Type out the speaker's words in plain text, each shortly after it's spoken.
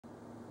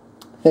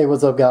Hey,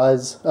 what's up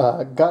guys?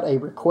 Got a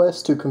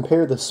request to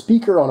compare the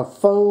speaker on a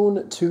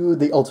phone to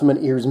the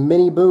Ultimate Ears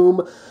Mini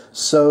Boom,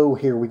 so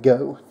here we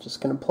go.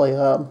 Just going to play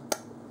a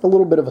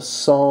little bit of a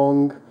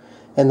song,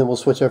 and then we'll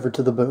switch over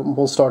to the boom.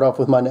 We'll start off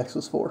with my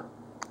Nexus 4.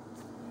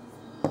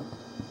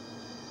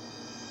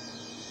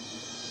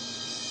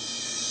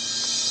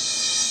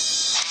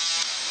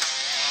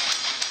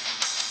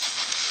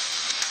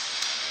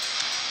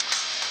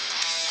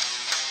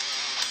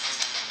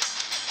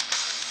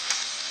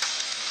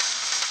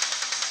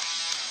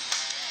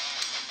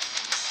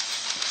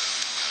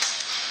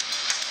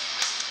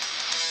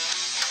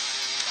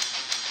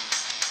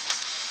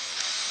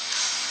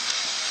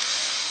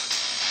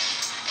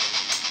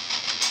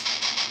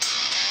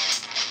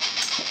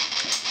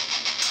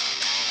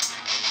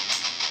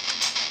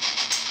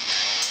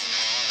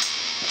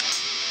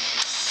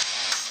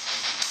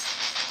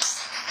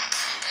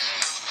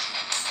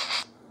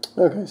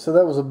 Okay, so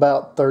that was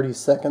about 30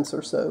 seconds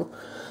or so.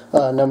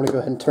 Now I'm going to go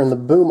ahead and turn the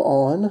boom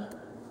on.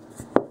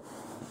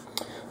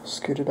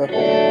 Scoot it up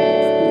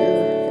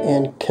here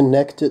and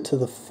connect it to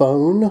the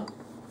phone.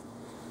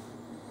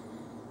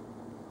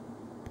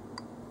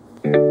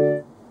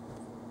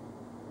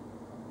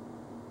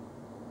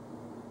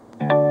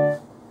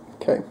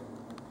 Okay.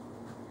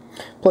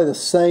 Play the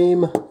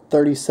same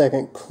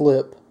 30-second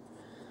clip,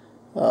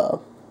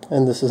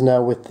 and this is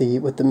now with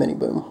the mini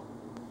boom.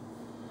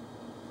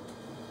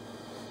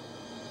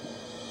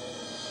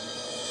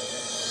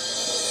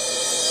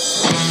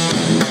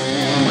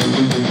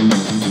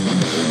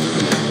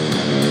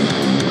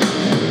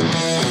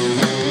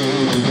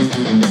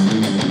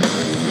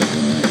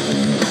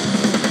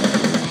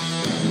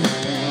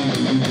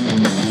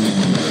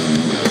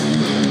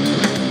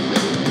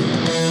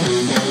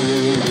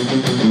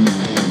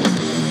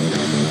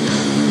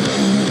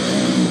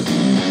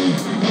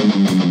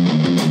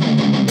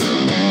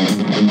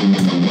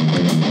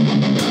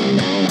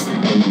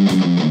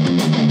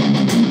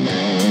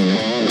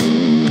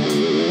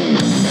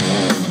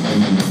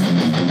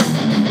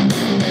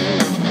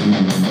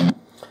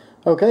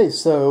 Okay,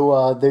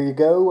 so there you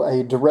go,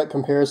 a direct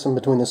comparison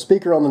between the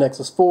speaker on the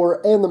Nexus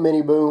 4 and the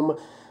mini boom.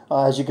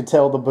 As you can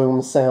tell, the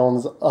boom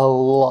sounds a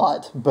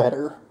lot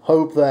better.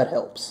 Hope that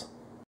helps.